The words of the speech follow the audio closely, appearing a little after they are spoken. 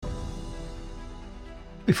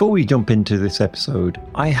Before we jump into this episode,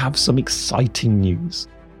 I have some exciting news.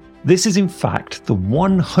 This is in fact the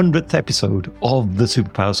 100th episode of the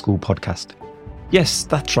Superpower School podcast. Yes,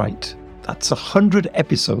 that's right. That's 100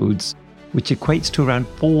 episodes, which equates to around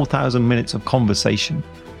 4,000 minutes of conversation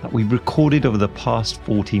that we've recorded over the past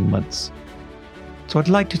 14 months. So I'd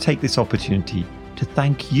like to take this opportunity to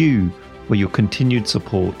thank you for your continued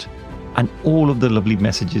support and all of the lovely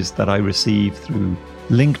messages that I receive through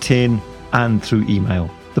LinkedIn and through email.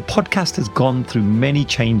 The podcast has gone through many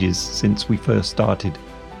changes since we first started.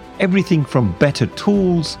 Everything from better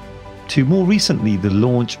tools to more recently the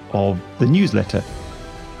launch of the newsletter.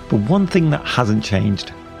 But one thing that hasn't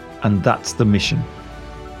changed, and that's the mission.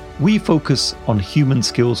 We focus on human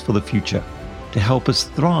skills for the future to help us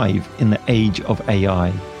thrive in the age of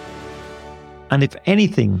AI. And if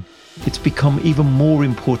anything, it's become even more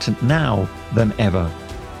important now than ever.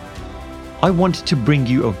 I wanted to bring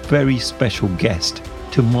you a very special guest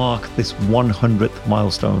to mark this 100th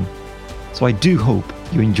milestone. So I do hope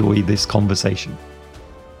you enjoy this conversation.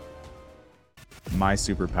 My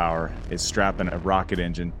superpower is strapping a rocket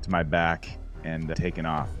engine to my back and taking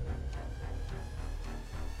off.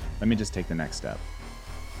 Let me just take the next step.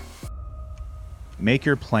 Make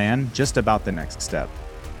your plan just about the next step.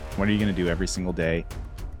 What are you going to do every single day?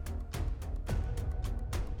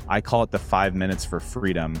 I call it the 5 minutes for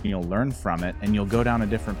freedom. You'll learn from it and you'll go down a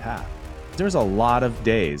different path. There's a lot of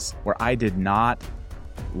days where I did not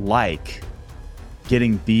like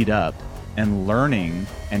getting beat up and learning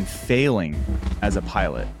and failing as a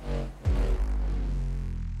pilot.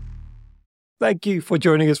 Thank you for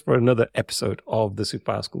joining us for another episode of the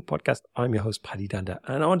Superpower School podcast. I'm your host, Paddy Danda.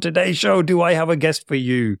 And on today's show, do I have a guest for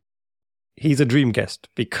you? He's a dream guest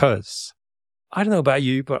because I don't know about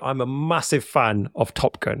you, but I'm a massive fan of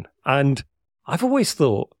Top Gun. And I've always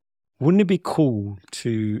thought, wouldn't it be cool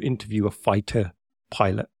to interview a fighter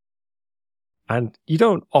pilot? And you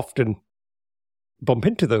don't often bump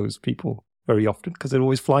into those people very often because they're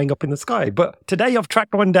always flying up in the sky. But today I've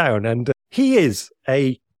tracked one down and he is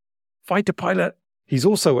a fighter pilot. He's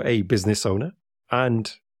also a business owner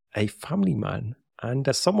and a family man. And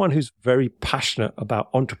as someone who's very passionate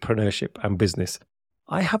about entrepreneurship and business,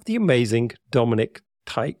 I have the amazing Dominic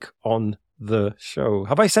Teich on the show.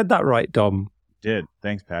 Have I said that right, Dom? Did.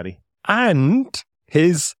 Thanks, Paddy. And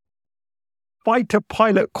his fighter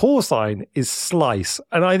pilot call sign is Slice.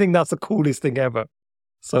 And I think that's the coolest thing ever.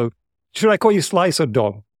 So should I call you Slice or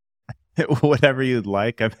Dom? Whatever you'd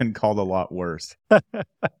like. I've been called a lot worse.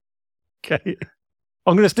 Okay.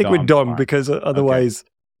 I'm going to stick with Dom because otherwise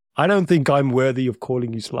I don't think I'm worthy of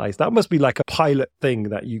calling you Slice. That must be like a pilot thing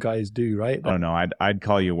that you guys do, right? Oh, no, I'd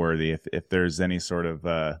call you worthy. If there's any sort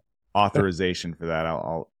of authorization for that,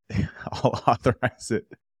 I'll authorize it.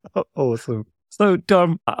 Awesome. So,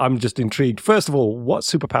 Dom, I'm just intrigued. First of all, what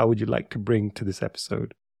superpower would you like to bring to this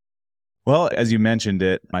episode? Well, as you mentioned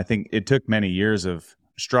it, I think it took many years of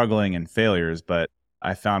struggling and failures, but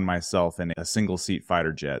I found myself in a single-seat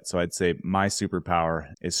fighter jet. So I'd say my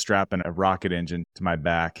superpower is strapping a rocket engine to my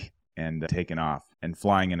back and taking off and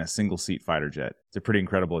flying in a single-seat fighter jet. It's a pretty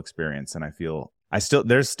incredible experience, and I feel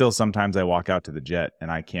there's still sometimes I walk out to the jet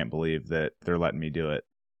and I can't believe that they're letting me do it.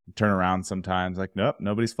 Turn around sometimes like, nope,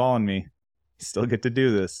 nobody's following me. Still get to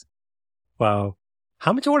do this. Wow.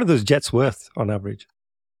 How much are one of those jets worth on average?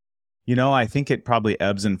 I think it probably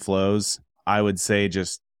ebbs and flows. I would say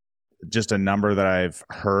just a number that I've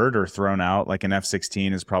heard or thrown out, like an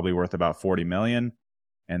F-16 is probably worth about 40 million.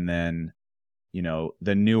 And then,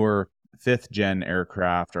 the newer 5th gen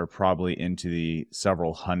aircraft are probably into the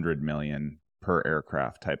several hundred million per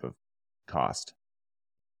aircraft type of cost.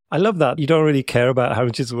 I love that. You don't really care about how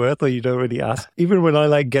much it's worth or you don't really ask. Even when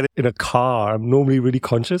I get in a car, I'm normally really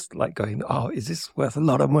conscious, going, oh, is this worth a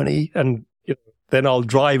lot of money? And then I'll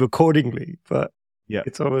drive accordingly. But yeah,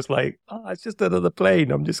 it's almost like, it's just another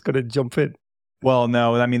plane. I'm just going to jump in. Well,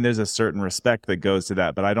 no, there's a certain respect that goes to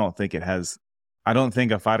that, but I don't think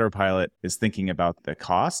a fighter pilot is thinking about the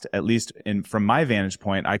cost, at least from my vantage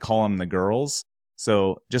point. I call them the girls.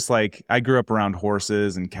 So just like I grew up around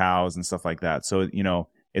horses and cows and stuff like that. So,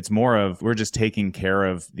 it's more of we're just taking care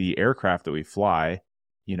of the aircraft that we fly,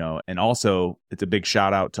 and also it's a big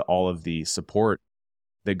shout out to all of the support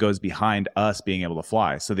that goes behind us being able to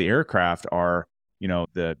fly. So the aircraft are,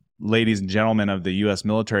 the ladies and gentlemen of the U.S.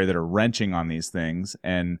 military that are wrenching on these things,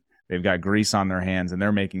 and they've got grease on their hands, and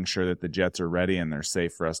they're making sure that the jets are ready and they're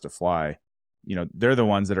safe for us to fly. They're the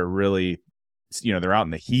ones that are really, they're out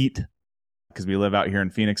in the heat because we live out here in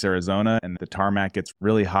Phoenix, Arizona, and the tarmac gets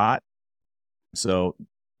really hot. So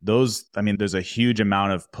there's a huge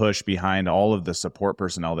amount of push behind all of the support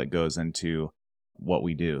personnel that goes into what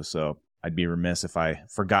we do. So I'd be remiss if I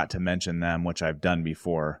forgot to mention them, which I've done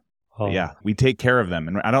before. Oh. But yeah, we take care of them.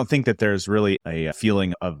 And I don't think that there's really a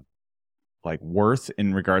feeling of like worth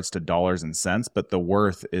in regards to dollars and cents, but the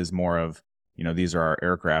worth is more of, these are our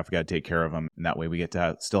aircraft. We got to take care of them. And that way we get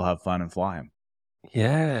to still have fun and fly them.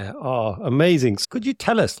 Yeah. Oh, amazing. Could you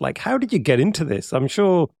tell us, like, how did you get into this? I'm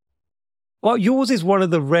sure, well, yours is one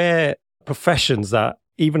of the rare professions that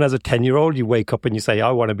even as a 10-year-old, you wake up and you say,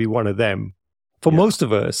 I want to be one of them. For most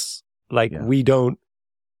of us, like we don't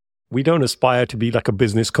aspire to be like a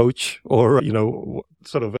business coach or,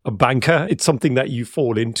 sort of a banker. It's something that you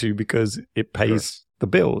fall into because it pays the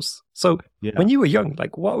bills. So when you were young,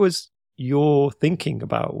 like what was your thinking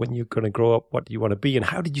about when you're going to grow up? What do you want to be? And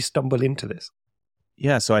how did you stumble into this?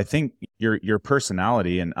 Yeah, so I think your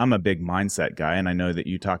personality, and I'm a big mindset guy, and I know that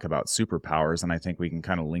you talk about superpowers, and I think we can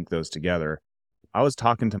kind of link those together. I was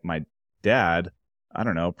talking to my dad, I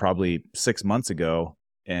don't know, probably 6 months ago,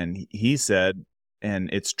 and he said, and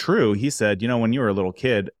it's true, he said, when you were a little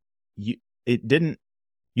kid, you didn't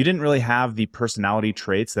really have the personality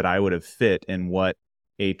traits that I would have fit in what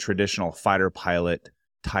a traditional fighter pilot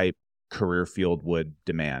type career field would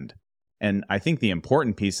demand. And I think the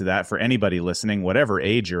important piece of that for anybody listening, whatever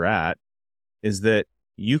age you're at, is that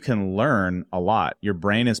you can learn a lot. Your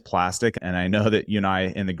brain is plastic. And I know that you and I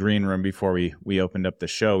in the green room before we opened up the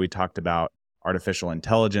show, we talked about artificial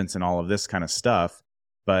intelligence and all of this kind of stuff.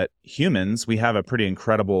 But humans, we have a pretty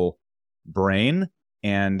incredible brain.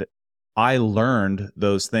 And I learned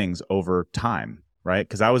those things over time, right?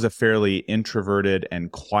 Because I was a fairly introverted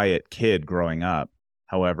and quiet kid growing up.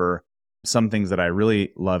 However, some things that I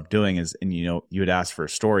really love doing is, and you had asked for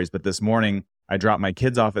stories, but this morning I dropped my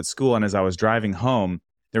kids off at school, and as I was driving home,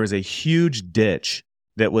 there was a huge ditch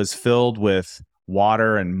that was filled with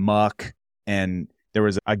water and muck, and there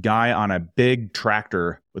was a guy on a big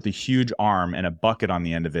tractor with a huge arm and a bucket on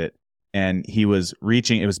the end of it, and he was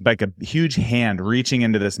reaching, it was like a huge hand reaching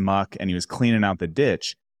into this muck, and he was cleaning out the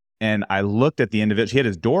ditch. And I looked at the individual, he had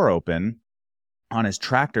his door open on his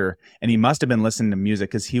tractor, and he must have been listening to music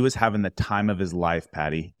because he was having the time of his life,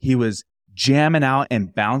 Patty. He was jamming out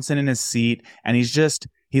and bouncing in his seat, and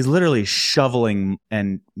he's literally shoveling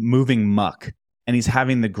and moving muck, and he's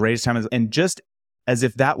having the greatest time. And just as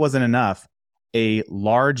if that wasn't enough, a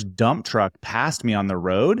large dump truck passed me on the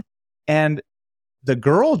road, and the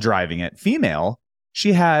girl driving it, female,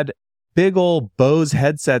 she had big old Bose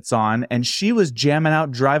headsets on, and she was jamming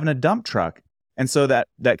out driving a dump truck. And so that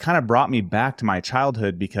kind of brought me back to my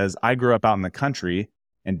childhood because I grew up out in the country,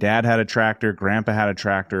 and Dad had a tractor, Grandpa had a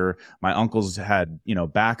tractor, my uncles had,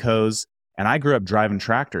 backhoes, and I grew up driving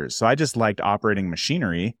tractors. So I just liked operating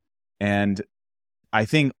machinery. And I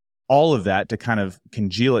think all of that, to kind of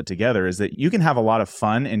congeal it together, is that you can have a lot of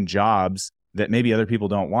fun in jobs that maybe other people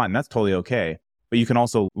don't want, and that's totally okay. But you can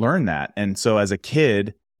also learn that. And so as a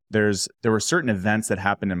kid, there were certain events that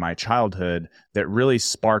happened in my childhood that really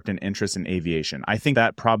sparked an interest in aviation. I think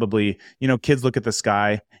that probably, kids look at the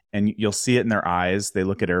sky and you'll see it in their eyes. They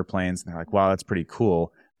look at airplanes and they're like, wow, that's pretty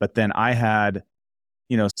cool. But then I had,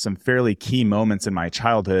 some fairly key moments in my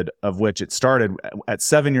childhood, of which it started at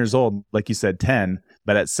 7 years old, like you said, 10.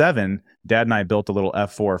 But at 7, Dad and I built a little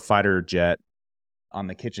F4 fighter jet on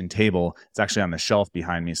the kitchen table. It's actually on the shelf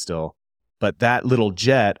behind me still. But that little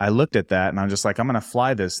jet, I looked at that and I'm just like, I'm going to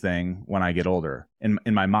fly this thing when I get older in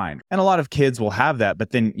my mind. And a lot of kids will have that, but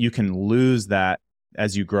then you can lose that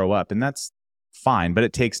as you grow up. And that's fine, but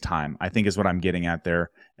it takes time, I think, is what I'm getting at there.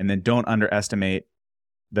 And then don't underestimate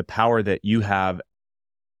the power that you have,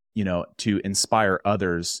 to inspire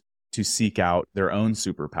others to seek out their own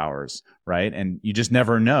superpowers, right? And you just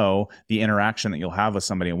never know the interaction that you'll have with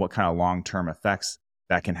somebody and what kind of long-term effects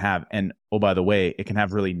that can have. And oh, by the way, it can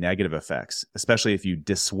have really negative effects, especially if you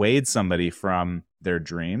dissuade somebody from their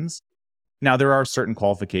dreams. Now, there are certain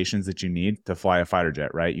qualifications that you need to fly a fighter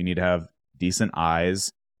jet, right? You need to have decent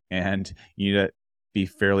eyes, and you need to be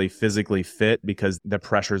fairly physically fit because the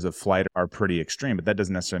pressures of flight are pretty extreme, but that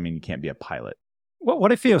doesn't necessarily mean you can't be a pilot.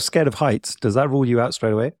 What if you're scared of heights? Does that rule you out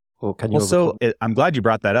straight away? Or can you I'm glad you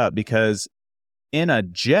brought that up, because in a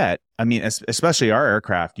jet, I mean, especially our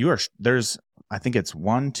aircraft, there's, I think it's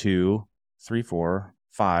 1, 2, 3, 4,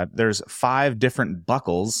 5. There's 5 different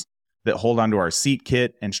buckles that hold onto our seat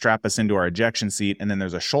kit and strap us into our ejection seat. And then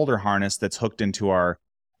there's a shoulder harness that's hooked into our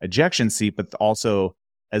ejection seat. But also,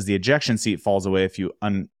 as the ejection seat falls away, if you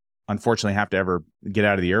unfortunately have to ever get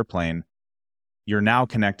out of the airplane, you're now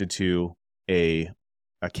connected to a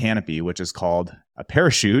canopy, which is called a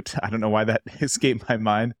parachute. I don't know why that escaped my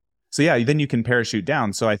mind. So yeah, then you can parachute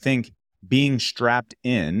down. So I think being strapped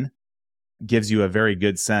in gives you a very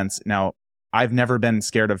good sense. Now, I've never been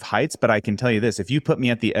scared of heights, but I can tell you this, if you put me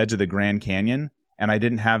at the edge of the Grand Canyon and I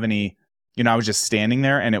didn't have any, I was just standing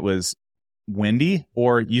there and it was windy,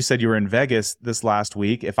 or you said you were in Vegas this last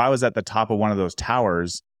week, if I was at the top of one of those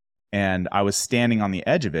towers and I was standing on the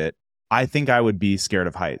edge of it, I think I would be scared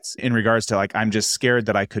of heights in regards to like, I'm just scared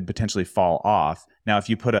that I could potentially fall off. Now, if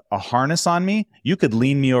you put a harness on me, you could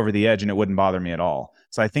lean me over the edge and it wouldn't bother me at all.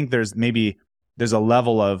 So I think there's a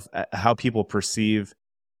level of how people perceive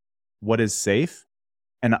what is safe.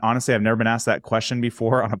 And honestly, I've never been asked that question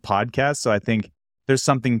before on a podcast. So I think there's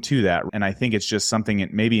something to that. And I think it's just something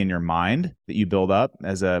maybe in your mind that you build up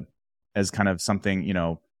as kind of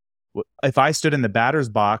something, if I stood in the batter's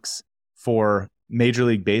box for Major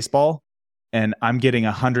League Baseball and I'm getting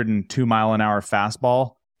 102 mile an hour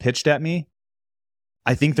fastball pitched at me,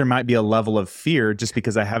 I think there might be a level of fear just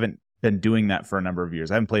because I haven't been doing that for a number of years.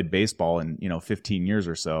 I haven't played baseball in, 15 years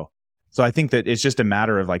or so. So I think that it's just a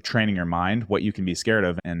matter of like training your mind, what you can be scared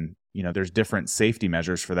of. And, there's different safety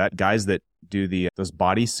measures for that. Guys that do those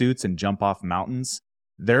body suits and jump off mountains,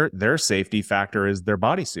 their safety factor is their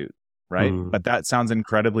bodysuit, right? But that sounds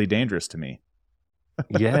incredibly dangerous to me.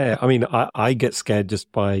 Yeah. I mean, I get scared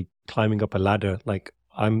just by climbing up a ladder. Like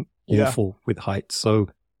I'm awful with heights. So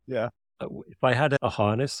yeah, if I had a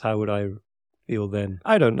harness, how would I feel then?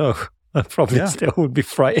 I don't know. I probably still would be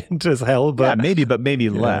frightened as hell. But maybe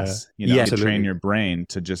less. You could absolutely. train your brain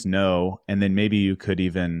to just know, and then maybe you could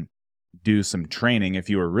even do some training if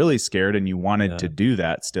you were really scared and you wanted to do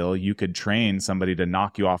that. Still, you could train somebody to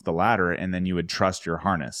knock you off the ladder, and then you would trust your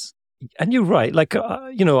harness. And you're right. Like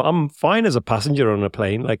I'm fine as a passenger on a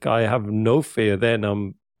plane. Like I have no fear. Then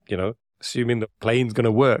I'm assuming the plane's going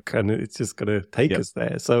to work and it's just going to take us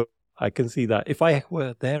there. So I can see that. If I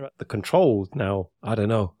were there at the controls now, I don't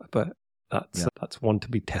know, but that's one to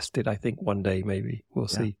be tested. I think one day maybe we'll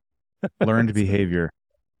see. Learned behavior.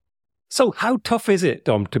 So how tough is it,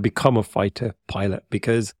 Dom, to become a fighter pilot?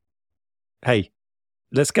 Because, hey,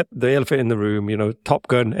 let's get the elephant in the room. Top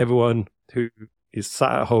Gun, everyone who is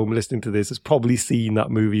sat at home listening to this has probably seen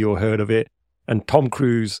that movie or heard of it. And Tom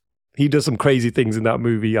Cruise, he does some crazy things in that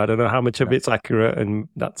movie. I don't know how much of it's accurate, and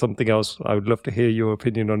that's something else I would love to hear your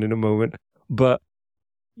opinion on in a moment. But,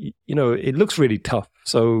 it looks really tough.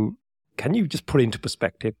 So can you just put it into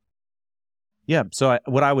perspective? Yeah. So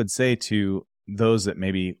what I would say to those that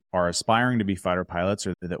maybe are aspiring to be fighter pilots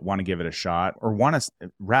or that want to give it a shot or want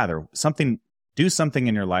to do something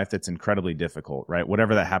in your life that's incredibly difficult, right?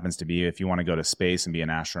 Whatever that happens to be. If you want to go to space and be an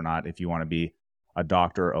astronaut, if you want to be a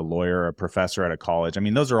doctor, a lawyer, a professor at a college. I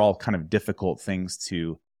mean, those are all kind of difficult things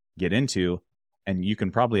to get into. And you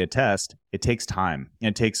can probably attest, it takes time.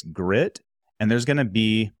 It takes grit. And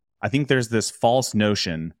I think there's this false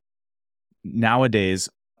notion nowadays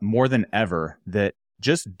more than ever that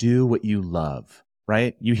just do what you love,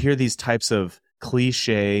 right? You hear these types of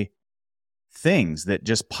cliche things that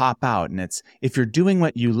just pop out, and it's, if you're doing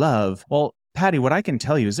what you love, well, Patty, what I can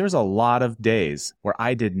tell you is there's a lot of days where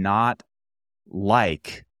I did not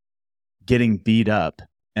like getting beat up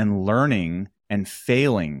and learning and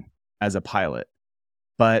failing as a pilot.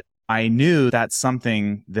 But I knew that's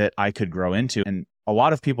something that I could grow into. And a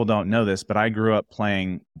lot of people don't know this, but I grew up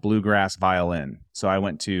playing bluegrass violin. So I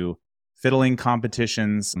went to fiddling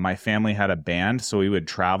competitions. My family had a band, so we would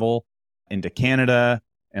travel into Canada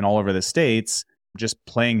and all over the States just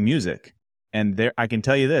playing music. And I can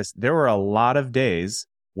tell you this, there were a lot of days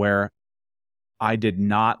where I did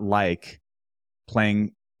not like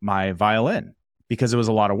playing my violin because it was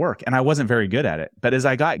a lot of work and I wasn't very good at it. But as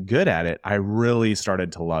I got good at it, I really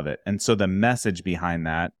started to love it. And so the message behind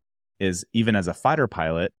that is, even as a fighter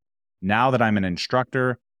pilot, now that I'm an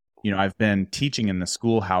instructor, I've been teaching in the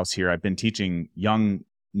schoolhouse here. I've been teaching young,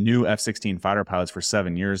 new F-16 fighter pilots for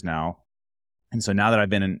 7 years now. And so now that I've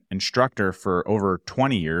been an instructor for over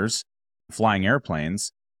 20 years flying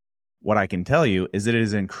airplanes, what I can tell you is that it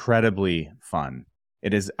is incredibly fun.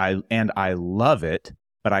 It is, I love it,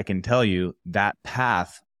 but I can tell you that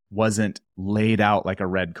path wasn't laid out like a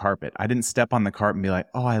red carpet. I didn't step on the carpet and be like,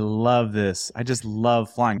 oh, I love this. I just love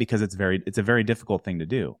flying, because it's a very difficult thing to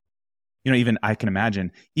do. Even I can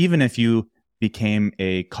imagine, even if you became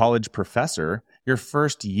a college professor, your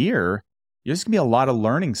first year, there's going to be a lot of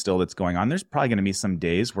learning still that's going on. There's probably going to be some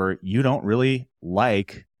days where you don't really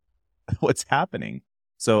like what's happening.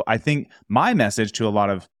 So I think my message to a lot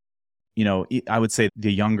of, I would say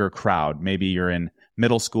the younger crowd, maybe you're in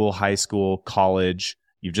middle school, high school, college,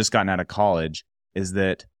 you've just gotten out of college, is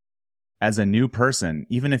that as a new person,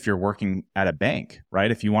 even if you're working at a bank,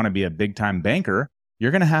 right? If you want to be a big time banker,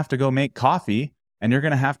 you're going to have to go make coffee and you're going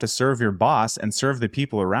to have to serve your boss and serve the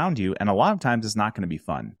people around you. And a lot of times it's not going to be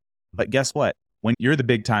fun. But guess what? When you're the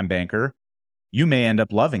big time banker, you may end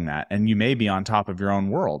up loving that, and you may be on top of your own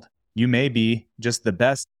world. You may be just the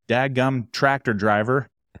best dadgum tractor driver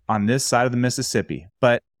on this side of the Mississippi,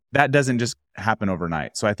 but that doesn't just happen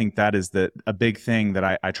overnight. So I think that is a big thing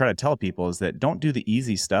that I try to tell people is that don't do the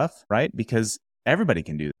easy stuff, right? Because everybody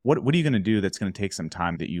can do it. What are you going to do that's going to take some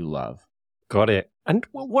time that you love? Got it. And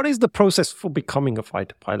what is the process for becoming a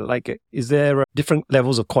fighter pilot? Like, is there different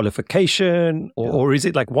levels of qualification or is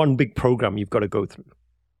it like one big program you've got to go through?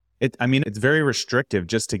 It's very restrictive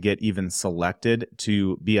just to get even selected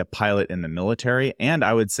to be a pilot in the military. And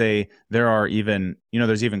I would say there are even,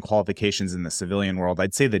 there's even qualifications in the civilian world.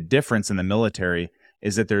 I'd say the difference in the military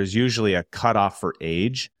is that there's usually a cutoff for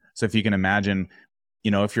age. So if you can imagine,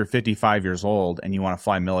 if you're 55 years old and you want to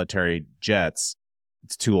fly military jets,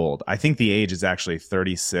 it's too old. I think the age is actually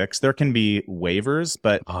 36. There can be waivers,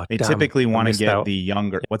 but they typically want to get the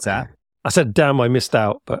younger. What's that? I said, damn, I missed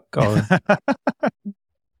out, but go on.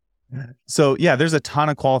 So yeah, there's a ton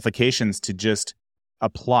of qualifications to just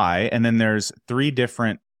apply. And then there's three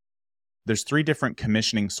different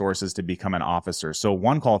commissioning sources to become an officer. So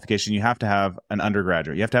one qualification, you have to have an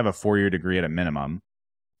undergraduate. You have to have a 4-year degree at a minimum.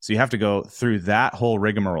 So you have to go through that whole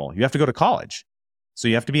rigmarole. You have to go to college. So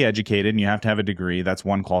you have to be educated and you have to have a degree. That's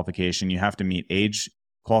one qualification. You have to meet age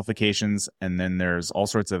qualifications. And then there's all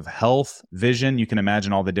sorts of health, vision. You can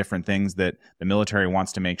imagine all the different things that the military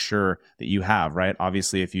wants to make sure that you have, right?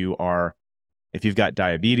 Obviously, if you've got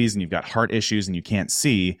diabetes and you've got heart issues and you can't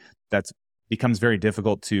see, that becomes very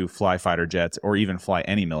difficult to fly fighter jets or even fly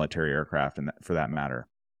any military aircraft for that matter.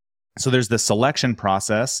 So there's the selection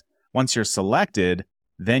process. Once you're selected,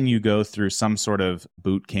 then you go through some sort of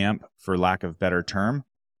boot camp, for lack of better term.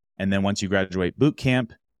 And then once you graduate boot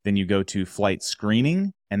camp, then you go to flight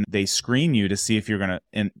screening, and they screen you to see if you're going to,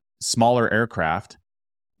 in smaller aircraft,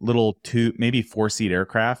 little maybe 4-seat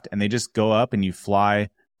aircraft, and they just go up and you fly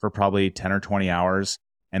for probably 10 or 20 hours,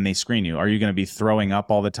 and they screen you. Are you going to be throwing up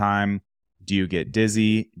all the time? Do you get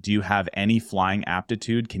dizzy? Do you have any flying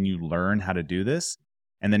aptitude? Can you learn how to do this?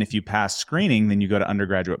 And then if you pass screening, then you go to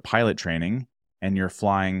undergraduate pilot training, and you're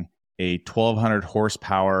flying a 1,200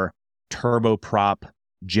 horsepower turboprop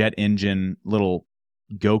jet engine little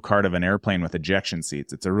go-kart of an airplane with ejection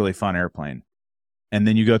seats. It's a really fun airplane. And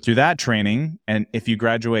then you go through that training, and if you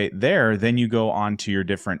graduate there, then you go on to your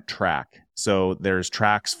different track. So there's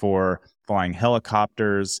tracks for flying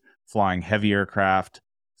helicopters, flying heavy aircraft,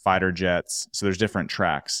 fighter jets. So there's different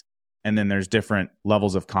tracks. And then there's different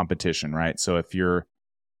levels of competition, right? So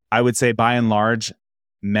I would say by and large,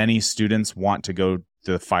 many students want to go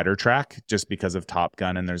to the fighter track just because of Top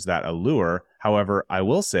Gun, and there's that allure. However, I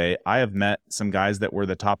will say I have met some guys that were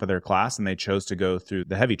the top of their class and they chose to go through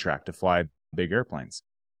the heavy track to fly big airplanes.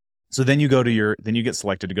 So then you get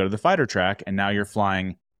selected to go to the fighter track, and now you're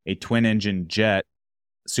flying a twin engine jet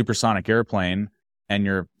supersonic airplane, and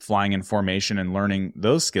you're flying in formation and learning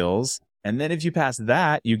those skills. And then if you pass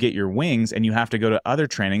that, you get your wings, and you have to go to other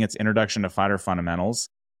training. It's Introduction to Fighter Fundamentals,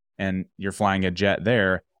 and you're flying a jet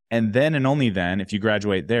there. And then and only then, if you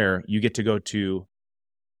graduate there, you get to go to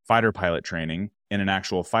fighter pilot training in an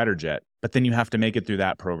actual fighter jet. But then you have to make it through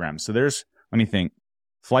that program. So there's, let me think,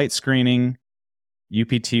 flight screening,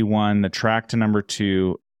 UPT-1, the track to number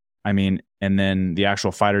 2, and then the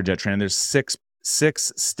actual fighter jet training. There's six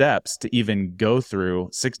steps to even go through,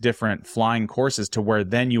 6 different flying courses to where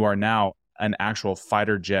then you are now an actual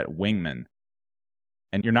fighter jet wingman.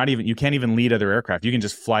 And you can't even lead other aircraft. You can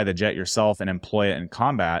just fly the jet yourself and employ it in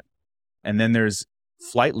combat. And then there's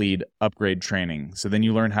flight lead upgrade training. So then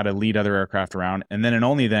you learn how to lead other aircraft around. And then and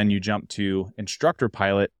only then you jump to instructor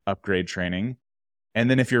pilot upgrade training.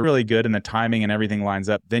 And then if you're really good and the timing and everything lines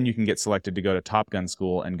up, then you can get selected to go to Top Gun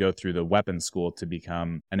school and go through the weapons school to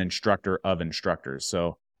become an instructor of instructors.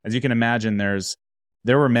 So as you can imagine,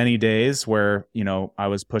 there were many days where, I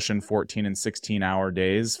was pushing 14 and 16 hour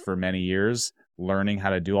days for many years, learning how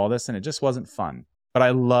to do all this, and it just wasn't fun. But I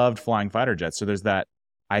loved flying fighter jets. So there's that,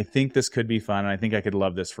 I think this could be fun, and I think I could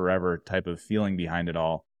love this forever type of feeling behind it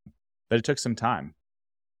all. But it took some time.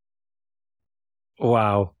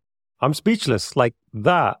 Wow. I'm speechless. Like,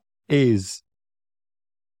 that is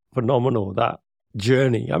phenomenal, that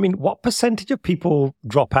journey. What percentage of people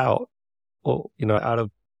drop out out of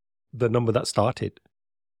the number that started?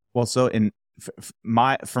 Well, so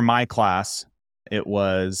for my class, it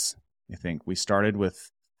was, I think we started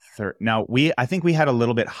with I think we had a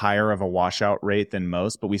little bit higher of a washout rate than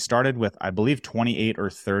most, but we started with, I believe, 28 or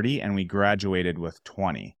 30, and we graduated with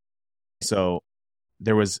 20. So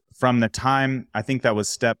there was, from the time, I think that was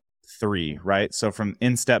step 3, right? So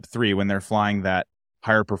in step 3, when they're flying that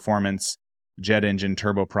higher performance jet engine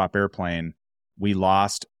turboprop airplane, we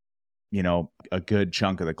lost a good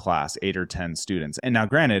chunk of the class, 8 or 10 students. And now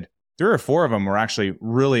granted, 3 or 4 of them were actually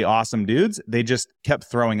really awesome dudes. They just kept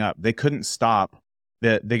throwing up. They couldn't stop.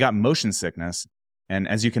 They got motion sickness. And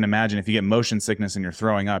as you can imagine, if you get motion sickness and you're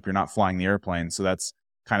throwing up, you're not flying the airplane. So that's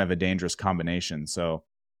kind of a dangerous combination. So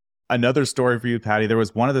another story for you, Patty, there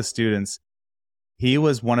was one of the students, he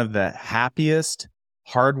was one of the happiest,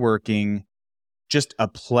 hardworking, just a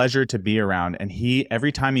pleasure to be around. And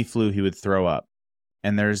every time he flew, he would throw up.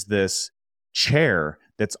 And there's this chair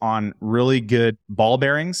that's on really good ball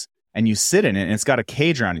bearings, and you sit in it, and it's got a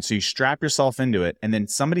cage around you. So you strap yourself into it, and then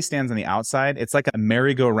somebody stands on the outside. It's like a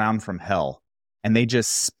merry-go-round from hell, and they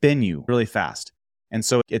just spin you really fast. And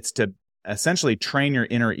so it's to essentially train your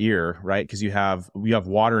inner ear, right? Because you have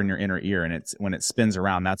water in your inner ear, and when it spins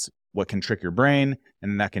around, that's what can trick your brain,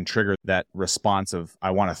 and that can trigger that response of,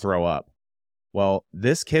 I want to throw up. Well,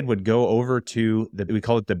 this kid would go over to we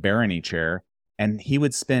call it the barony chair, and he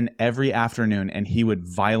would spin every afternoon, and he would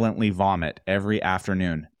violently vomit every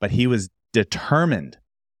afternoon. But he was determined.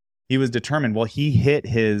 Well, he hit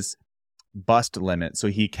his bust limit. So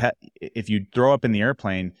if you throw up in the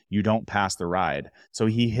airplane, you don't pass the ride. So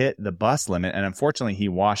he hit the bust limit, and unfortunately he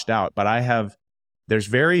washed out. But there's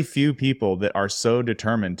very few people that are so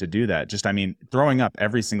determined to do that. Throwing up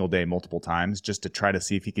every single day, multiple times, just to try to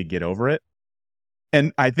see if he could get over it.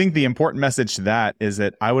 And I think the important message to that is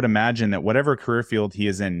that I would imagine that whatever career field he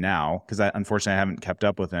is in now, because unfortunately I haven't kept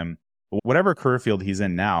up with him, whatever career field he's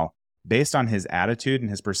in now, based on his attitude and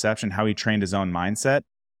his perception, how he trained his own mindset,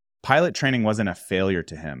 pilot training wasn't a failure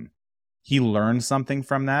to him. He learned something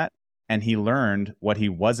from that, and he learned what he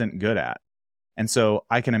wasn't good at. And so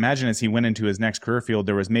I can imagine as he went into his next career field,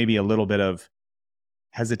 there was maybe a little bit of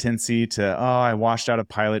hesitancy to, I washed out of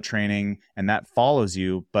pilot training, and that follows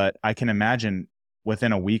you. But I can imagine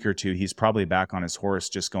within a week or two, he's probably back on his horse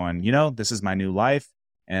just going, this is my new life,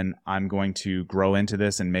 and I'm going to grow into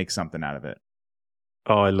this and make something out of it.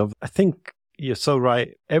 Oh, I think you're so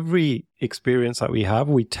right. Every experience that we have,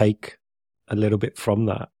 we take a little bit from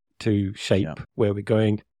that to shape where we're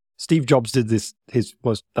going. Steve Jobs did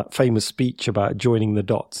was that famous speech about joining the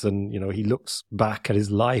dots. And, he looks back at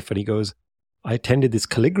his life and he goes, I attended this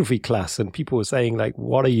calligraphy class, and people were saying, like,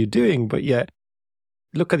 what are you doing? But yet,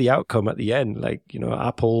 look at the outcome at the end. Like,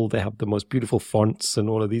 Apple, they have the most beautiful fonts and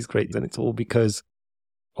all of these great, and it's all because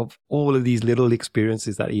of all of these little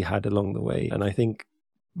experiences that he had along the way. And I think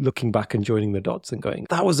looking back and joining the dots and going,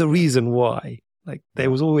 that was a reason why. Like,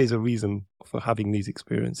 there was always a reason for having these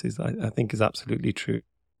experiences, I think is absolutely true.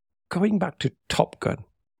 Going back to Top Gun,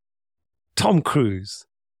 Tom Cruise,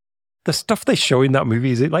 the stuff they show in that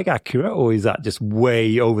movie, is it like accurate, or is that just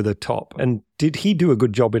way over the top? And did he do a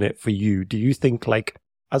good job in it for you? Do you think, like,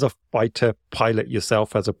 as a fighter pilot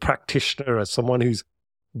yourself, as a practitioner, as someone who's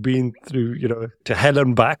been through, to hell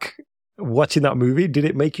and back, watching that movie, did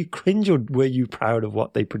it make you cringe, or were you proud of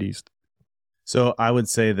what they produced? So I would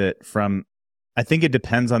say that I think it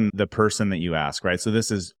depends on the person that you ask, right? So this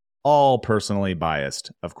is all personally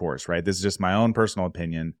biased, of course, right? This is just my own personal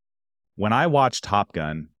opinion. When I watch Top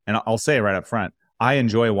Gun, and I'll say right up front, I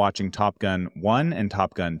enjoy watching Top Gun 1 and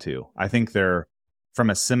Top Gun 2. I think they're, from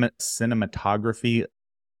a cinematography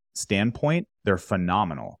standpoint, they're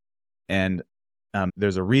phenomenal. And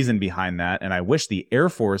there's a reason behind that. And I wish the Air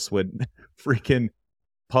Force would freaking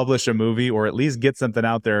publish a movie, or at least get something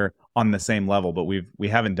out there on the same level. But we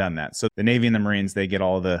haven't done that. So the Navy and the Marines, they get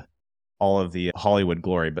all of the Hollywood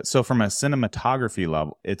glory. But so from a cinematography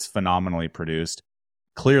level, it's phenomenally produced.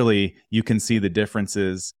 Clearly, you can see the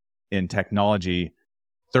differences in technology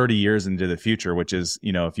 30 years into the future, which is,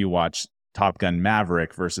 if you watch Top Gun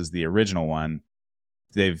Maverick versus the original one,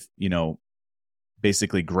 they've,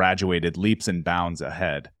 basically graduated leaps and bounds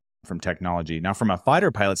ahead from technology. Now, from a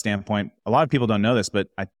fighter pilot standpoint, a lot of people don't know this, but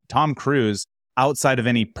Tom Cruise, outside of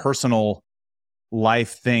any personal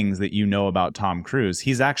life things that about Tom Cruise,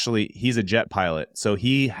 he's a jet pilot. So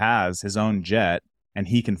he has his own jet, and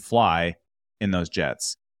he can fly in those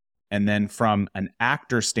jets. And then from an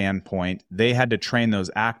actor standpoint, they had to train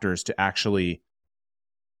those actors to actually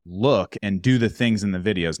look and do the things in the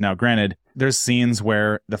videos. Now, granted, there's scenes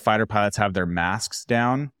where the fighter pilots have their masks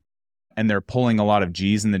down and they're pulling a lot of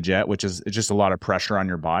G's in the jet, which is just a lot of pressure on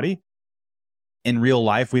your body. In real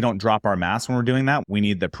life, we don't drop our masks when we're doing that. We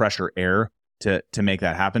need the pressure air to make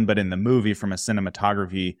that happen. But in the movie, from a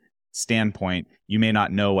cinematography standpoint, you may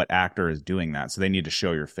not know what actor is doing that. So they need to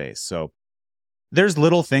show your face. So there's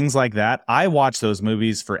little things like that. I watch those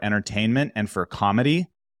movies for entertainment and for comedy.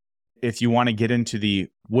 If you want to get into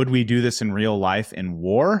would we do this in real life in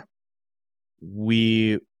war?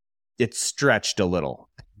 It's stretched a little.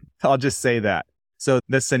 I'll just say that. So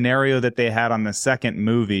the scenario that they had on the second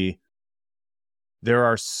movie there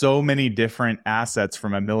are so many different assets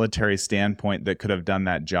from a military standpoint that could have done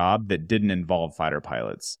that job that didn't involve fighter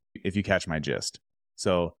pilots, if you catch my gist.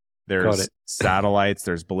 So there's satellites,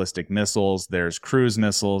 there's ballistic missiles, there's cruise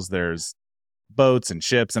missiles, there's boats and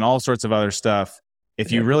ships and all sorts of other stuff.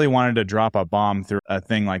 If you really wanted to drop a bomb through a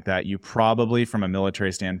thing like that, you probably, from a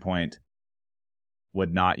military standpoint,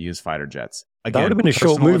 would not use fighter jets. Again, that would have been a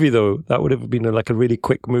short movie, though. That would have been like a really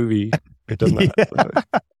quick movie. Done that.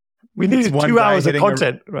 So. We needed 2 hours of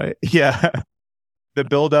content, right? Yeah. The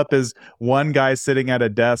buildup is one guy sitting at a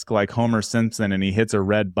desk like Homer Simpson, and he hits a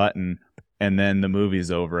red button, and then the movie's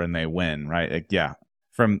over and they win, right? Like, yeah.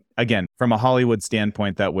 From a Hollywood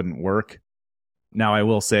standpoint, that wouldn't work. Now, I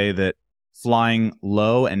will say that flying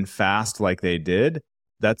low and fast like they did,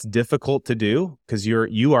 that's difficult to do because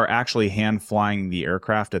you are actually hand flying the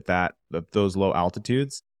aircraft at those low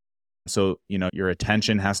altitudes. So, your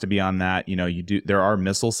attention has to be on that. There are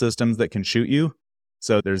missile systems that can shoot you.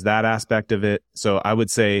 So there's that aspect of it. So I would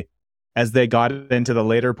say as they got into the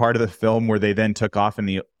later part of the film where they then took off in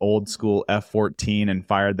the old school F-14 and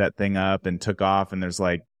fired that thing up and took off, and there's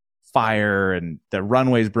like fire and the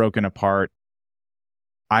runway's broken apart.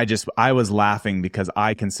 I was laughing because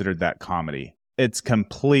I considered that comedy. It's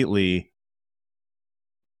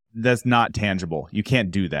that's not tangible. You can't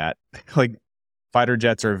do that. Like, fighter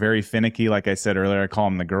jets are very finicky. Like I said earlier, I call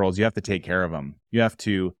them the girls. You have to take care of them.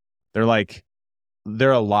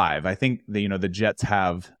 They're alive. I think the jets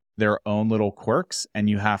have their own little quirks, and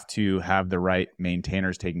you have to have the right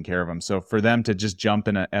maintainers taking care of them. So for them to just jump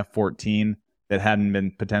in an F-14 that hadn't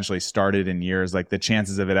been potentially started in years, like the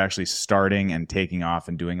chances of it actually starting and taking off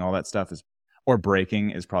and doing all that stuff or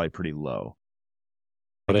breaking is probably pretty low.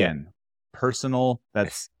 Again, personal,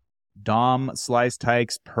 that's Dom Slice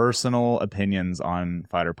Teich's personal opinions on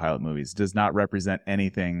fighter pilot movies. Does not represent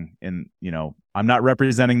anything I'm not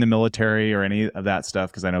representing the military or any of that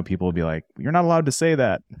stuff, because I know people will be like, you're not allowed to say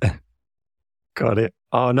that. Got it.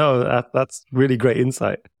 Oh, no, that's really great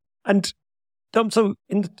insight. And Dom, so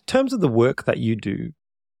in terms of the work that you do,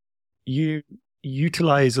 you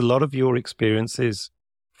utilize a lot of your experiences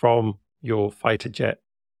from your fighter jet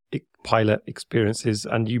pilot experiences,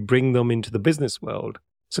 and you bring them into the business world.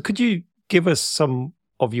 So could you give us some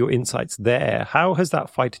of your insights there? How has that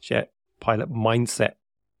fighter jet pilot mindset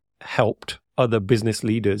helped other business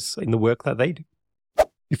leaders in the work that they do?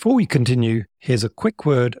 Before we continue, here's a quick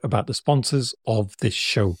word about the sponsors of this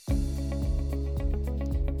show.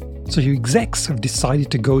 So your execs have decided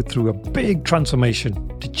to go through a big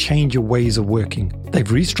transformation to change your ways of working. They've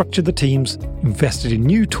restructured the teams, invested in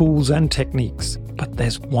new tools and techniques, but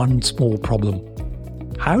there's one small problem.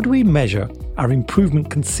 How do we measure our improvement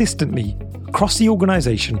consistently across the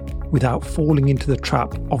organization without falling into the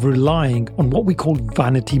trap of relying on what we call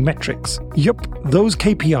vanity metrics? Yup, those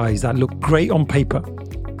KPIs that look great on paper,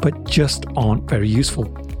 but just aren't very useful.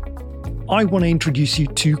 I want to introduce you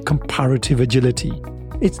to Comparative Agility.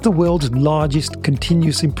 It's the world's largest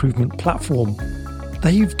continuous improvement platform.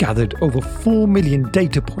 They've gathered over 4 million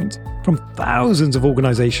data points from thousands of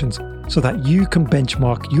organizations so that you can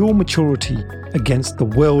benchmark your maturity against the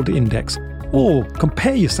world index or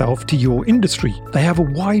compare yourself to your industry. They have a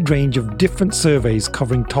wide range of different surveys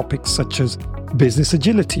covering topics such as business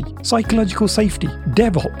agility, psychological safety,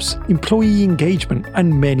 DevOps, employee engagement,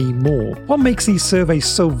 and many more. What makes these surveys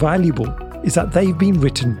so valuable is that they've been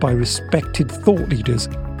written by respected thought leaders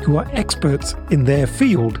who are experts in their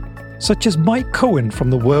field, such as Mike Cohen from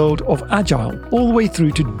the world of Agile, all the way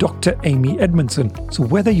through to Dr. Amy Edmondson. So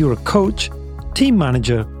whether you're a coach, team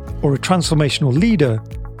manager, or a transformational leader,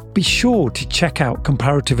 be sure to check out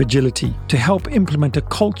Comparative Agility to help implement a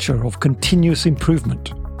culture of continuous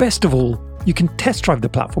improvement. Best of all, you can test drive the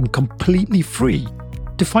platform completely free.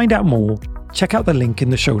 To find out more, check out the link in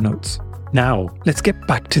the show notes. Now, let's get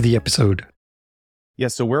back to the episode. Yeah,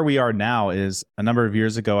 so where we are now is a number of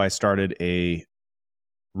years ago, I started a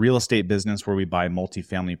real estate business where we buy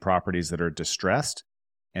multifamily properties that are distressed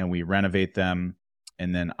and we renovate them.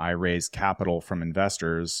 And then I raise capital from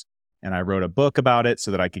investors. And I wrote a book about it so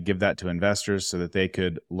that I could give that to investors so that they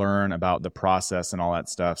could learn about the process and all that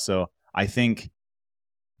stuff. So I think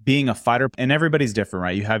being a fighter, and everybody's different,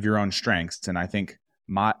 right? You have your own strengths. And I think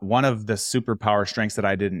one of the superpower strengths that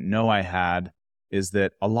I didn't know I had is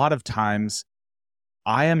that a lot of times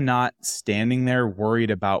I am not standing there worried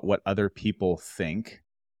about what other people think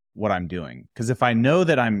what I'm doing. Because if I know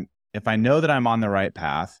that I'm on the right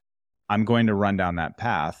path, I'm going to run down that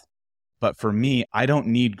path. But for me, I don't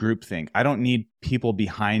need groupthink. I don't need people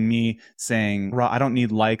behind me saying, I don't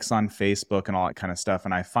need likes on Facebook and all that kind of stuff.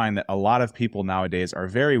 And I find that a lot of people nowadays are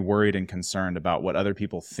very worried and concerned about what other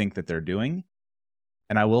people think that they're doing.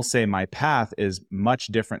 And I will say my path is much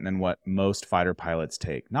different than what most fighter pilots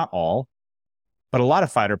take. Not all, but a lot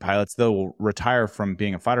of fighter pilots, they'll retire from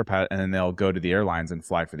being a fighter pilot and then they'll go to the airlines and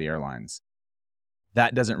fly for the airlines.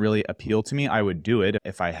 That doesn't really appeal to me. I would do it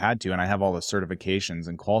if I had to, and I have all the certifications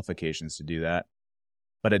and qualifications to do that,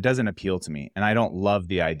 but it doesn't appeal to me. And I don't love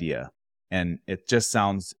the idea. And it just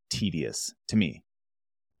sounds tedious to me.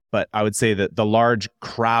 But I would say that the large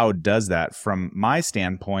crowd does that. From my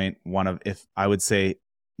standpoint, if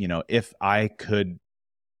I could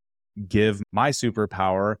give my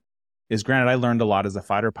superpower is, granted, I learned a lot as a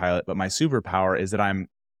fighter pilot, but my superpower is that I'm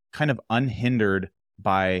kind of unhindered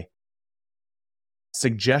by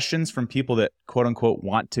suggestions from people that quote unquote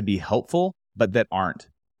want to be helpful, but that aren't,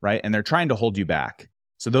 right? And they're trying to hold you back.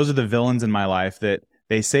 So those are the villains in my life that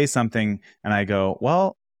they say something and I go,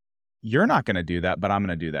 well, you're not going to do that, but I'm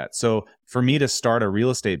going to do that. So for me to start a real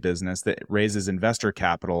estate business that raises investor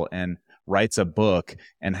capital and writes a book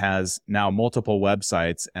and has now multiple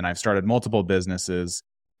websites, and I've started multiple businesses,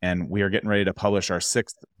 and we are getting ready to publish our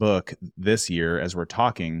 6th book this year as we're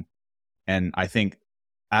talking. And I think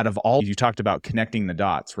out of all, you talked about connecting the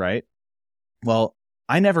dots, right? Well,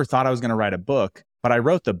 I never thought I was going to write a book, but I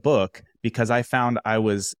wrote the book because I found I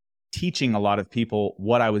was teaching a lot of people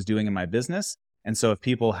what I was doing in my business. And so if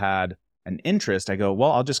people had an interest, I go,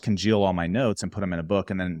 well, I'll just congeal all my notes and put them in a book.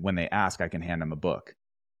 And then when they ask, I can hand them a book.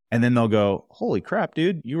 And then they'll go, holy crap,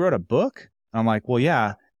 dude, you wrote a book? And I'm like, well,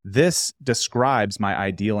 yeah, this describes my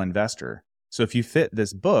ideal investor. So if you fit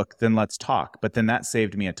this book, then let's talk. But then that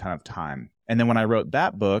saved me a ton of time. And then when I wrote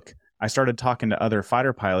that book, I started talking to other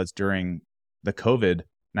fighter pilots during the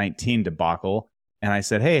COVID-19 debacle. And I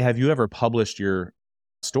said, hey, have you ever published your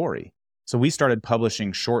story? So we started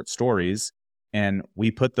publishing short stories, and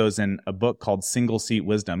we put those in a book called Single Seat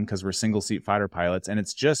Wisdom, because we're single seat fighter pilots. And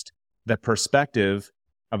it's just the perspective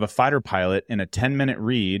of a fighter pilot in a 10-minute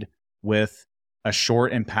read with a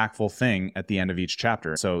short, impactful thing at the end of each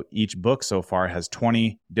chapter. So each book so far has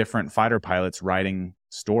 20 different fighter pilots writing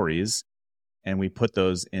stories, and we put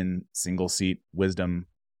those in Single Seat Wisdom.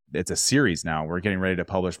 It's a series now. We're getting ready to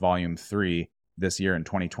publish volume 3 this year in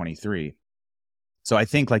 2023. So I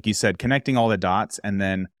think, like you said, connecting all the dots. And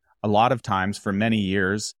then a lot of times for many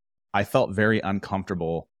years, I felt very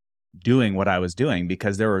uncomfortable doing what I was doing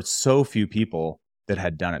because there were so few people that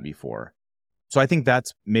had done it before. So I think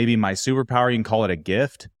that's maybe my superpower. You can call it a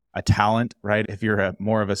gift, a talent, right? If you're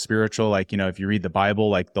more of a spiritual, if you read the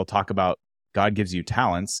Bible, they'll talk about God gives you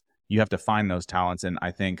talents. You have to find those talents. And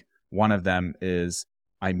I think one of them is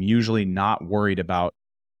I'm usually not worried about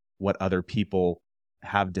what other people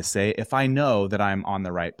have to say if I know that I'm on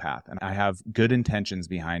the right path and I have good intentions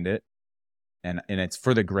behind it and it's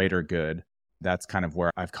for the greater good. That's kind of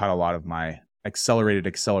where I've caught a lot of my accelerated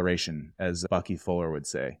acceleration, as Bucky Fuller would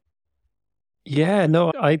say. Yeah,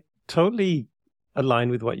 no, I totally align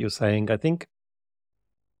with what you're saying. I think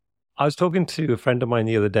I was talking to a friend of mine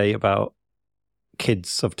the other day about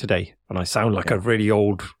kids of today, and I sound like a really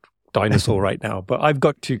old dinosaur right now, but I've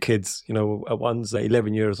got 2 kids, one's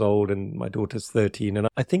 11 years old and my daughter's 13. And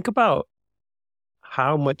I think about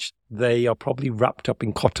how much they are probably wrapped up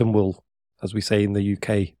in cotton wool, as we say in the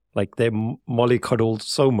UK. Like they're mollycoddled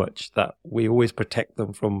so much that we always protect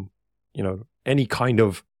them from, any kind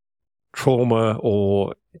of trauma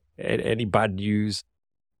or any bad news.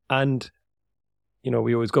 And,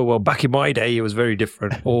 we always go, well, back in my day, it was very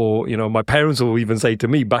different. Or, my parents will even say to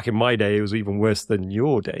me, back in my day, it was even worse than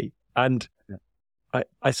your day. And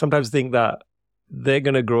I sometimes think that they're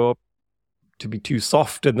going to grow up to be too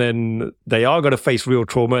soft, and then they are going to face real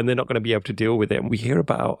trauma and they're not going to be able to deal with it. And we hear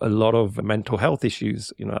about a lot of mental health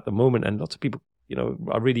issues, at the moment. And lots of people,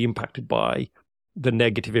 are really impacted by the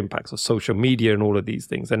negative impacts of social media and all of these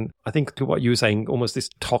things. And I think to what you were saying, almost this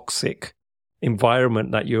toxic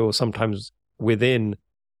environment that you're sometimes within,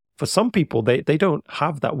 for some people, they don't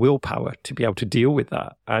have that willpower to be able to deal with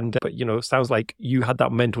that. And, but, it sounds like you had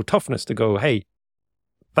that mental toughness to go, hey,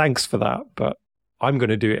 thanks for that, but I'm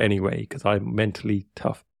going to do it anyway because I'm mentally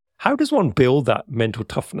tough. How does one build that mental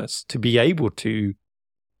toughness to be able to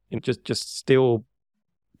just still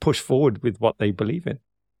push forward with what they believe in?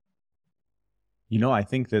 I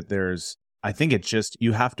think that it's just,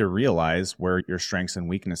 you have to realize where your strengths and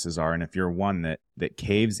weaknesses are. And if you're one that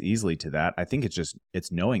caves easily to that, I think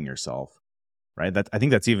it's knowing yourself, right? I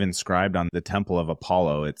think that's even inscribed on the temple of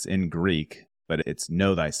Apollo. It's in Greek, but it's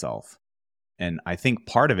know thyself. And I think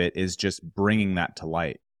part of it is just bringing that to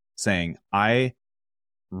light, saying, I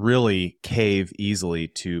really cave easily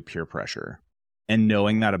to peer pressure, and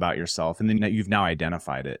knowing that about yourself. And then that you've now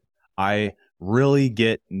identified it. I really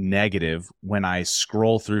get negative when I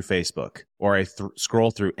scroll through Facebook or I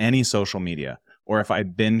scroll through any social media, or if I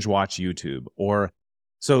binge watch YouTube, or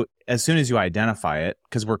so as soon as you identify it,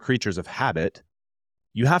 because we're creatures of habit,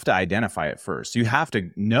 you have to identify it first. You have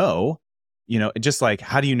to know, just like,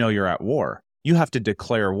 how do you know you're at war? You have to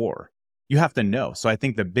declare war. You have to know. So I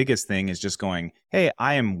think the biggest thing is just going, hey,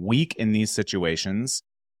 I am weak in these situations,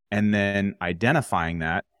 and then identifying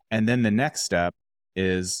that. And then the next step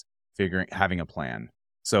is having a plan.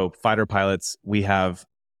 So fighter pilots,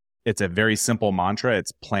 it's a very simple mantra.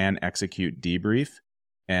 It's plan, execute, debrief.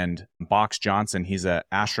 And Box Johnson, he's an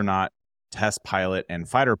astronaut, test pilot, and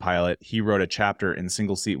fighter pilot. He wrote a chapter in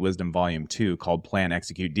Single Seat Wisdom Volume 2 called Plan,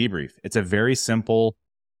 Execute, Debrief. It's a very simple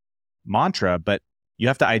mantra, but you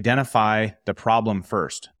have to identify the problem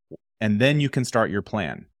first, and then you can start your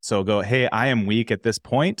plan. So go, hey, I am weak at this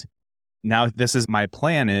point. Now, this is my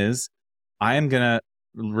plan is I am going to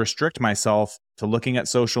restrict myself to looking at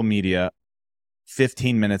social media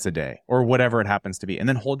 15 minutes a day or whatever it happens to be, and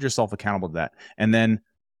then hold yourself accountable to that. And then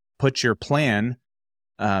put your plan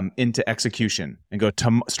into execution and go,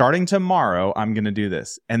 starting tomorrow, I'm going to do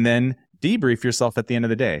this. And then debrief yourself at the end of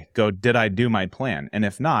the day. Go, did I do my plan? And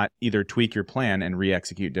if not, either tweak your plan and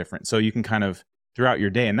re-execute different. So you can kind of throughout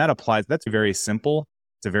your day. And that's very simple.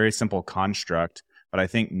 It's a very simple construct. But I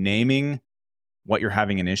think naming what you're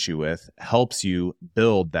having an issue with helps you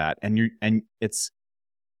build that. And it's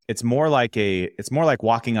more like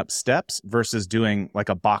walking up steps versus doing like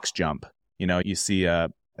a box jump. You see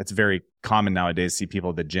it's very common nowadays to see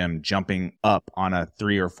people at the gym jumping up on a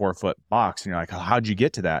 3 or 4 foot box. And you're like, how'd you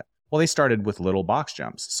get to that? Well, they started with little box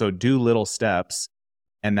jumps. So do little steps,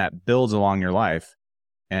 and that builds along your life.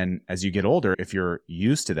 And as you get older, if you're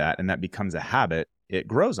used to that and that becomes a habit, it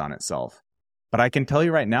grows on itself. But I can tell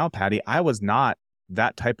you right now, Patty, I was not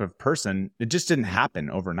that type of person. It just didn't happen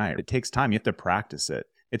overnight. It takes time. You have to practice it.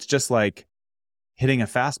 It's just like hitting a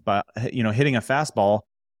fastball,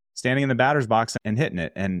 standing in the batter's box and hitting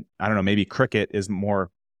it. And I don't know, maybe cricket is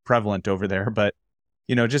more prevalent over there, but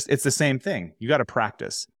it's the same thing. You got to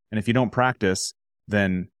practice. And if you don't practice,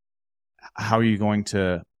 then how are you going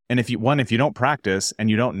to, and if you don't practice and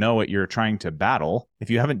you don't know what you're trying to battle, if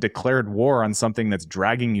you haven't declared war on something that's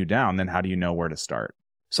dragging you down, then how do you know where to start?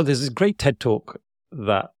 So there's this great TED talk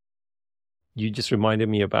that you just reminded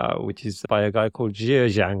me about, which is by a guy called Jie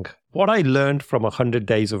Zhang. What I learned from 100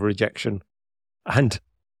 Days of Rejection. And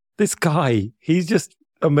this guy, he's just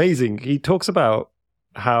amazing. He talks about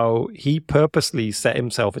how he purposely set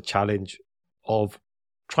himself a challenge of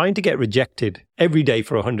trying to get rejected every day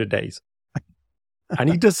for 100 days. And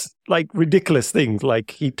he does like ridiculous things.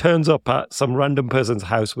 Like he turns up at some random person's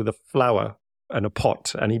house with a flower and a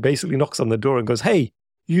pot. And he basically knocks on the door and goes, hey,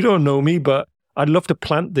 you don't know me, but I'd love to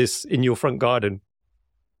plant this in your front garden.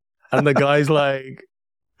 And the guy's like,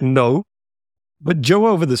 no, but Joe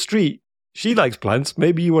over the street, she likes plants.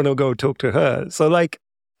 Maybe you want to go talk to her. So like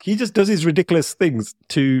he just does these ridiculous things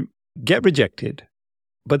to get rejected,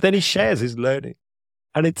 but then he shares his learning.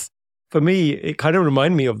 And for me, it kind of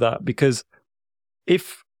reminds me of that, because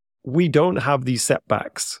if we don't have these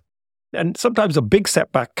setbacks, and sometimes a big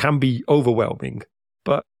setback can be overwhelming,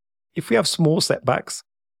 but if we have small setbacks,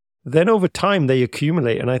 then over time they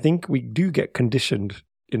accumulate. And I think we do get conditioned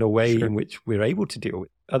in a way in which we're able to deal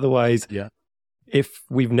with. Otherwise, if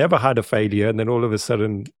we've never had a failure and then all of a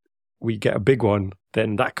sudden we get a big one,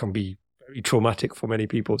 then that can be very traumatic for many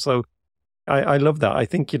people. So I love that. I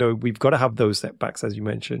think, we've got to have those setbacks, as you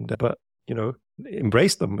mentioned, but,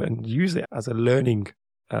 embrace them and use it as a learning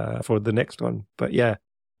for the next one. But yeah,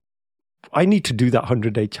 I need to do that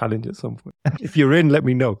 100-day challenge at some point. If you're in, let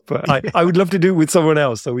me know. But I would love to do it with someone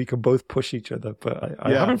else so we can both push each other. But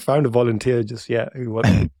I haven't found a volunteer just yet who wants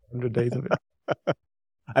 100 days of it.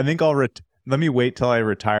 I think let me wait till I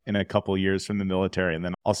retire in a couple years from the military, and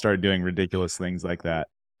then I'll start doing ridiculous things like that.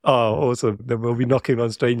 Oh, awesome. Then we'll be knocking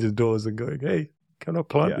on strangers' doors and going, hey, can I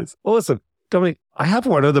plant this? Awesome. Dominic, I have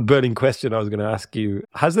one other burning question I was going to ask you.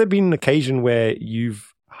 Has there been an occasion where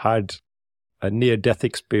you've had a near-death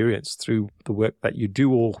experience through the work that you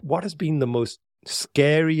do, or what has been the most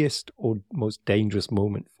scariest or most dangerous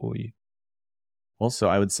moment for you? Also,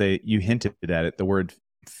 I would say you hinted at it. The word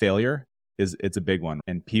failure it's a big one.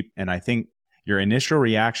 And I think your initial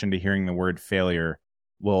reaction to hearing the word failure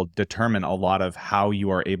will determine a lot of how you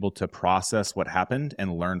are able to process what happened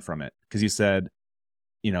and learn from it. Because you said,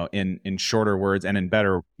 in shorter words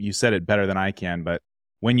and you said it better than I can, but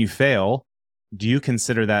when you fail, do you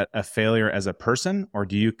consider that a failure as a person, or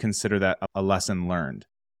do you consider that a lesson learned?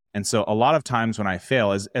 And so a lot of times when I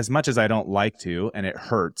fail, as much as I don't like to, and it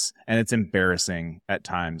hurts and it's embarrassing at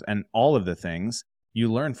times, and all of the things,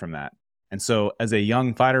 you learn from that. And so as a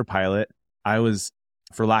young fighter pilot, I was,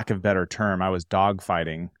 for lack of a better term, I was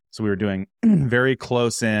dogfighting So we were doing very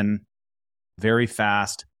close in, very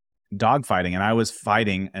fast dogfighting. And I was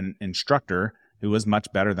fighting an instructor who was much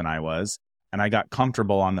better than I was. And I got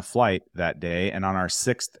comfortable on the flight that day. And on our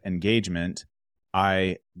 6th engagement,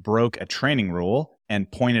 I broke a training rule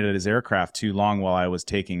and pointed at his aircraft too long while I was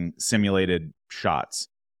taking simulated shots.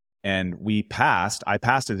 And I passed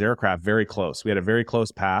his aircraft very close. We had a very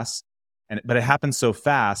close pass, but it happened so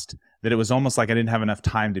fast that it was almost like I didn't have enough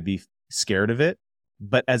time to be scared of it.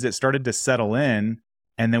 But as it started to settle in,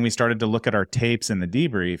 and then we started to look at our tapes in the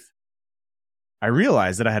debrief, I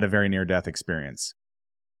realized that I had a very near-death experience.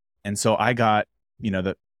 And so I got,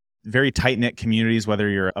 the very tight-knit communities, whether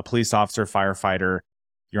you're a police officer, firefighter,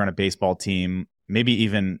 you're on a baseball team, maybe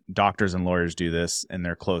even doctors and lawyers do this in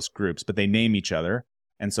their close groups, but they name each other.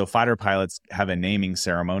 And so fighter pilots have a naming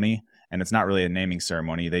ceremony, and it's not really a naming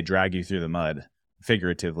ceremony. They drag you through the mud,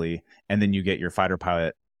 figuratively, and then you get your fighter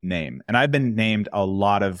pilot name. And I've been named a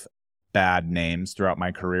lot of bad names throughout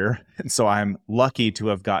my career. And so I'm lucky to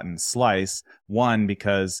have gotten Slice, one,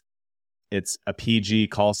 because it's a PG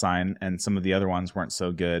call sign, and some of the other ones weren't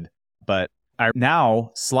so good. But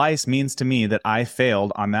now Slice means to me that I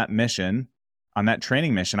failed on that mission. On that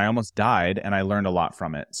training mission, I almost died, and I learned a lot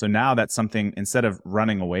from it. So now that's something, instead of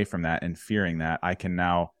running away from that and fearing that, I can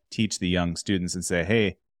now teach the young students and say,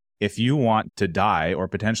 hey, if you want to die or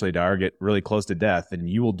potentially die or get really close to death, then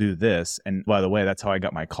you will do this. And by the way, that's how I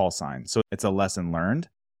got my call sign. So it's a lesson learned.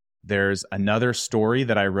 There's another story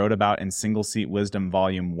that I wrote about in Single Seat Wisdom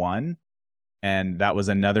Volume 1, and that was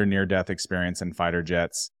another near-death experience in fighter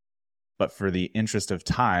jets. But for the interest of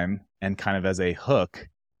time and kind of as a hook,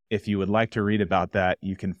 if you would like to read about that,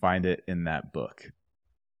 you can find it in that book.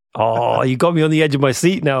 Oh, you got me on the edge of my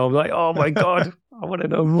seat now. I'm like, oh my God, I want to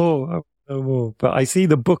know more. But I see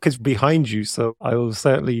the book is behind you, so I will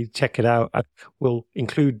certainly check it out. I will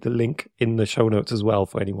include the link in the show notes as well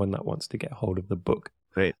for anyone that wants to get hold of the book.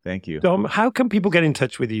 Great, thank you. Dom, how can people get in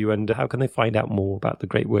touch with you, and how can they find out more about the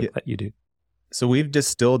great work that you do? So we've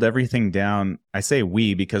distilled everything down. I say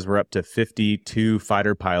we because we're up to 52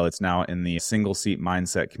 fighter pilots now in the single seat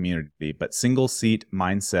mindset community, but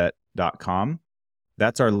singleseatmindset.com.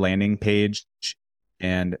 That's our landing page.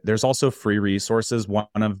 And there's also free resources. One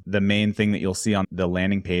of the main thing that you'll see on the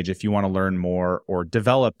landing page, if you want to learn more or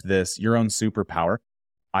develop your own superpower,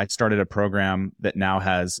 I started a program that now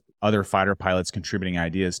has other fighter pilots contributing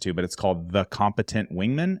ideas to, but it's called The Competent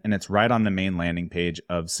Wingman, and it's right on the main landing page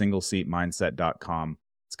of singleseatmindset.com.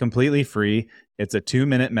 It's completely free. It's a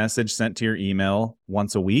 2-minute message sent to your email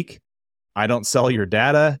once a week. I don't sell your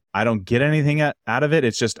data. I don't get anything out of it.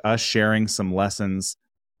 It's just us sharing some lessons,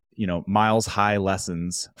 miles high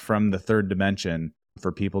lessons from the third dimension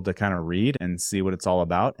for people to kind of read and see what it's all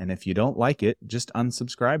about. And if you don't like it, just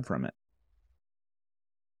unsubscribe from it.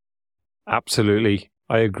 Absolutely.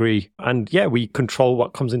 I agree. And yeah, we control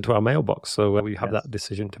what comes into our mailbox. So we have that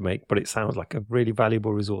decision to make, but it sounds like a really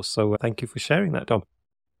valuable resource. So thank you for sharing that, Dom.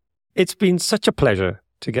 It's been such a pleasure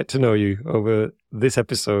to get to know you over this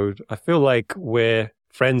episode. I feel like we're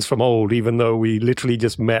friends from old, even though we literally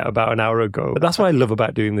just met about an hour ago. But that's what I love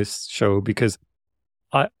about doing this show, because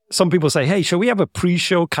some people say, hey, shall we have a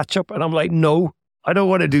pre-show catch up? And I'm like, no, I don't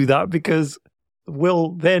want to do that, because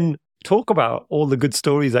we'll then talk about all the good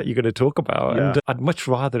stories that you're going to talk about. Yeah. And I'd much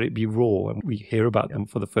rather it be raw and we hear about them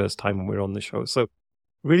for the first time when we're on the show. So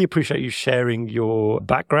really appreciate you sharing your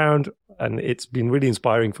background. And it's been really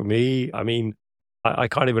inspiring for me. I mean, I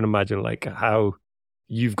can't even imagine like how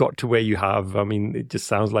you've got to where you have. I mean, it just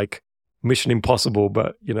sounds like mission impossible,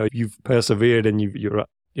 but you've persevered, and you're at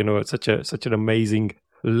such an amazing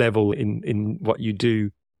level in what you do.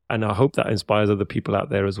 And I hope that inspires other people out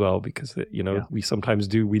there as well, because, we sometimes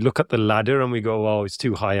we look at the ladder and we go, oh, it's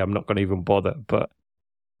too high, I'm not going to even bother. But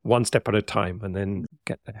one step at a time and then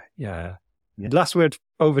get there. Yeah. Last word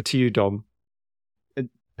over to you, Dom.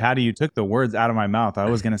 Patty, you took the words out of my mouth. I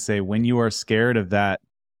was going to say, when you are scared of that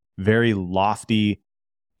very lofty,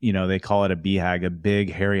 they call it a BHAG, a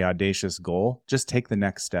big, hairy, audacious goal, just take the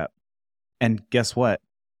next step. And guess what?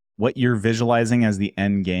 What you're visualizing as the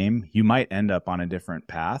end game, you might end up on a different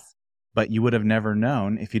path, but you would have never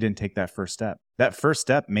known if you didn't take that first step. That first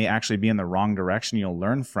step may actually be in the wrong direction. You'll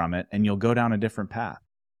learn from it and you'll go down a different path.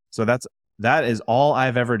 So that is all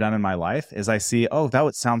I've ever done in my life, is I see, oh,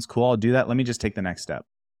 that sounds cool, I'll do that. Let me just take the next step.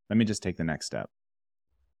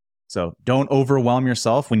 So don't overwhelm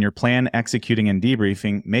yourself when you're plan executing and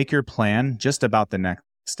debriefing. Make your plan just about the next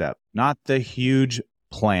step, not the huge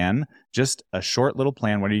plan, just a short little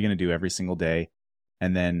plan. What are you going to do every single day?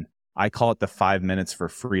 And then I call it the 5 minutes for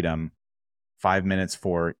freedom, 5 minutes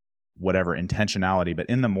for whatever intentionality. But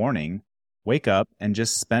in the morning, wake up and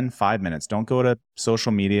just spend 5 minutes. Don't go to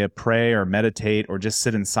social media, pray or meditate or just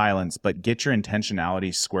sit in silence, but get your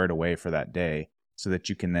intentionality squared away for that day so that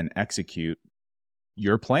you can then execute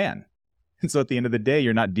your plan. And so at the end of the day,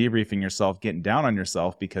 you're not debriefing yourself, getting down on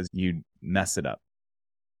yourself because you mess it up.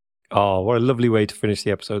 Oh, what a lovely way to finish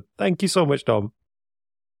the episode. Thank you so much, Dom.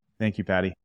 Thank you, Patty.